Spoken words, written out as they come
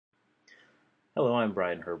Hello, I'm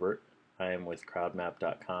Brian Herbert. I am with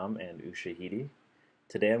Crowdmap.com and Ushahidi.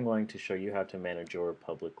 Today I'm going to show you how to manage your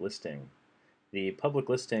public listing. The public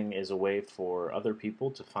listing is a way for other people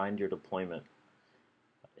to find your deployment.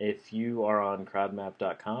 If you are on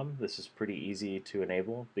Crowdmap.com, this is pretty easy to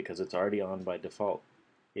enable because it's already on by default.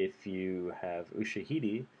 If you have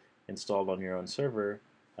Ushahidi installed on your own server,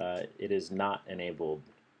 it is not enabled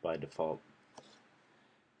by default.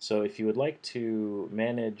 So if you would like to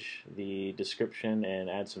manage the description and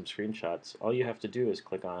add some screenshots, all you have to do is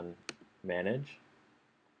click on Manage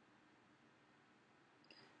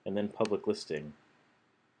and then Public Listing.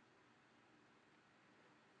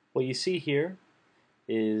 What you see here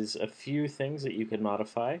is a few things that you can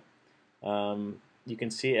modify. You can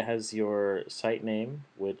see it has your site name,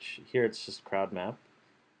 which here it's just Crowdmap,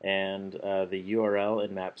 and the URL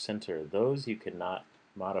and map center. Those you cannot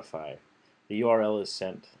modify. The URL is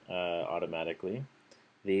sent automatically.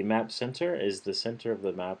 The map center is the center of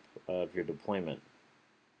the map of your deployment.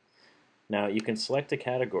 Now you can select a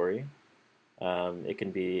category. It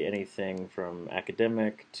can be anything from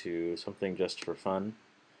academic to something just for fun.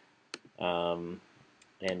 And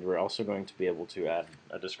we're also going to be able to add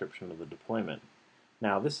a description of the deployment.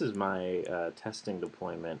 Now this is my testing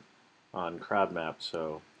deployment on Crowdmap,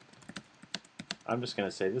 so I'm just going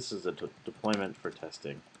to say this is a deployment for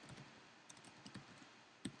testing.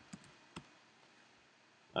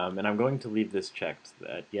 And I'm going to leave this checked,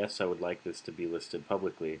 that yes, I would like this to be listed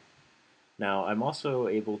publicly. Now I'm also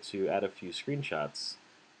able to add a few screenshots.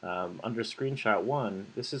 Under screenshot 1,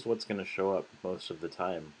 this is what's going to show up most of the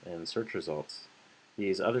time in search results.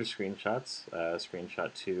 These other screenshots,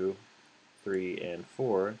 screenshot 2, 3, and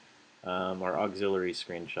 4, are auxiliary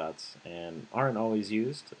screenshots and aren't always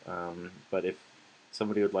used, but if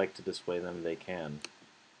somebody would like to display them, they can.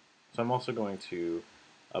 So I'm also going to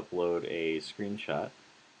upload a screenshot.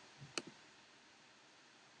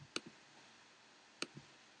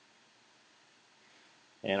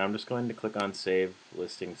 And I'm just going to click on Save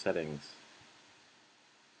Listing Settings.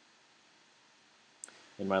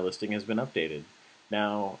 And my listing has been updated.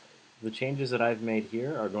 Now, the changes that I've made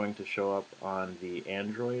here are going to show up on the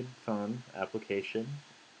Android phone application,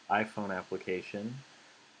 iPhone application,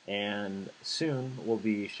 and soon will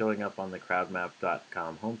be showing up on the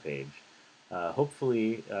crowdmap.com homepage.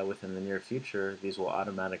 Hopefully, within the near future, these will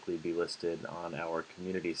automatically be listed on our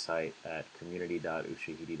community site at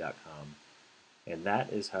community.ushahidi.com. And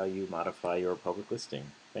that is how you modify your public listing.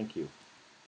 Thank you.